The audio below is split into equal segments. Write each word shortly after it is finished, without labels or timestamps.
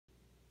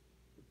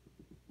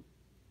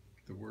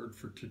word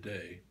for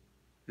today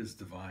is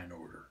divine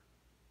order.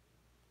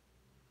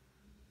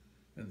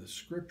 And the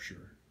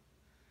scripture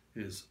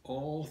is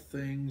all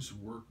things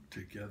work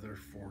together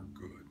for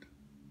good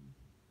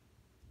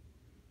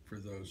for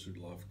those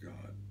who love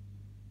God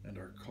and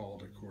are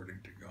called according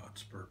to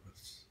God's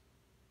purpose.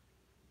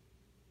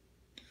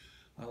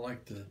 I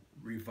like to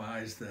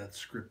revise that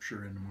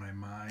scripture in my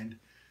mind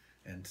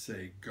and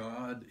say,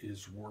 God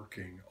is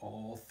working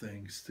all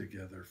things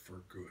together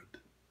for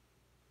good.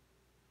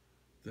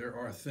 There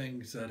are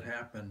things that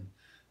happen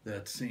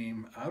that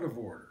seem out of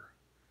order,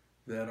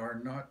 that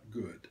are not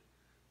good,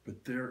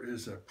 but there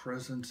is a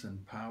presence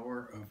and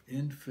power of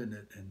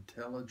infinite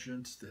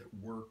intelligence that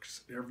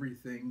works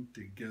everything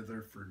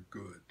together for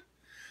good,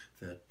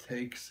 that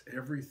takes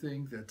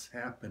everything that's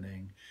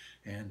happening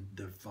and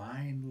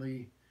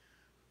divinely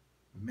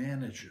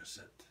manages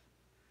it,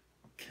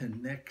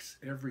 connects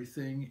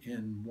everything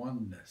in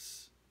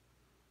oneness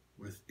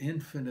with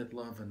infinite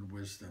love and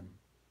wisdom,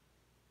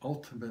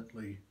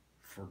 ultimately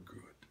for good.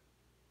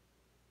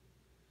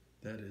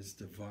 That is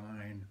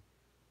divine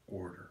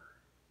order.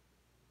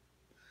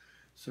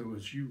 So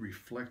as you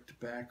reflect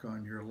back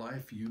on your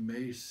life, you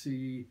may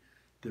see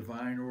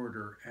divine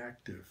order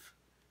active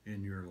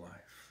in your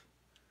life.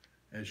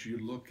 As you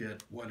look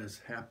at what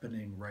is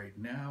happening right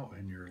now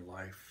in your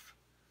life,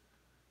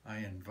 I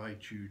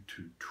invite you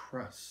to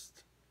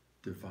trust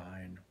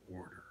divine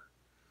order.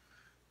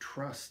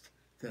 Trust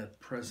that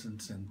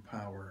presence and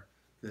power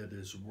that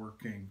is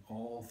working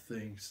all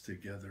things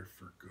together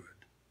for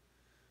good.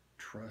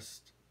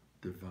 Trust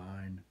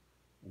divine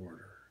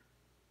order.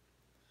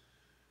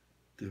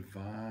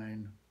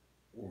 Divine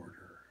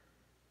order.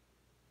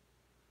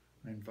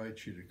 I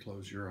invite you to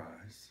close your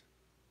eyes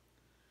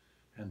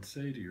and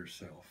say to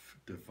yourself,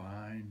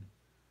 divine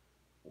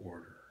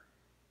order.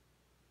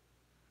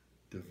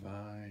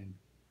 Divine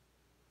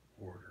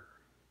order.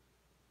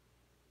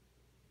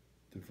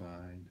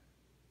 Divine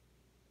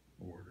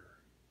order.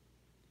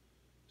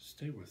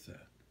 Stay with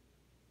that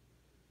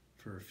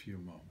for a few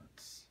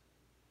moments,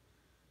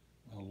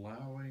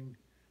 allowing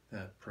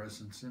that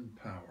presence and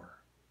power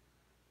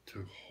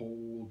to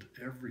hold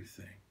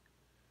everything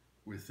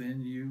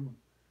within you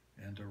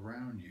and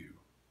around you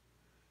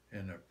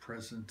in a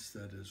presence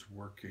that is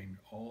working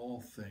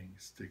all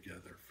things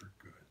together for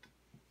good.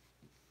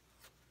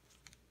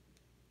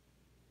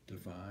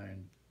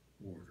 Divine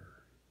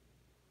order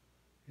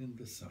in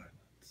the silence.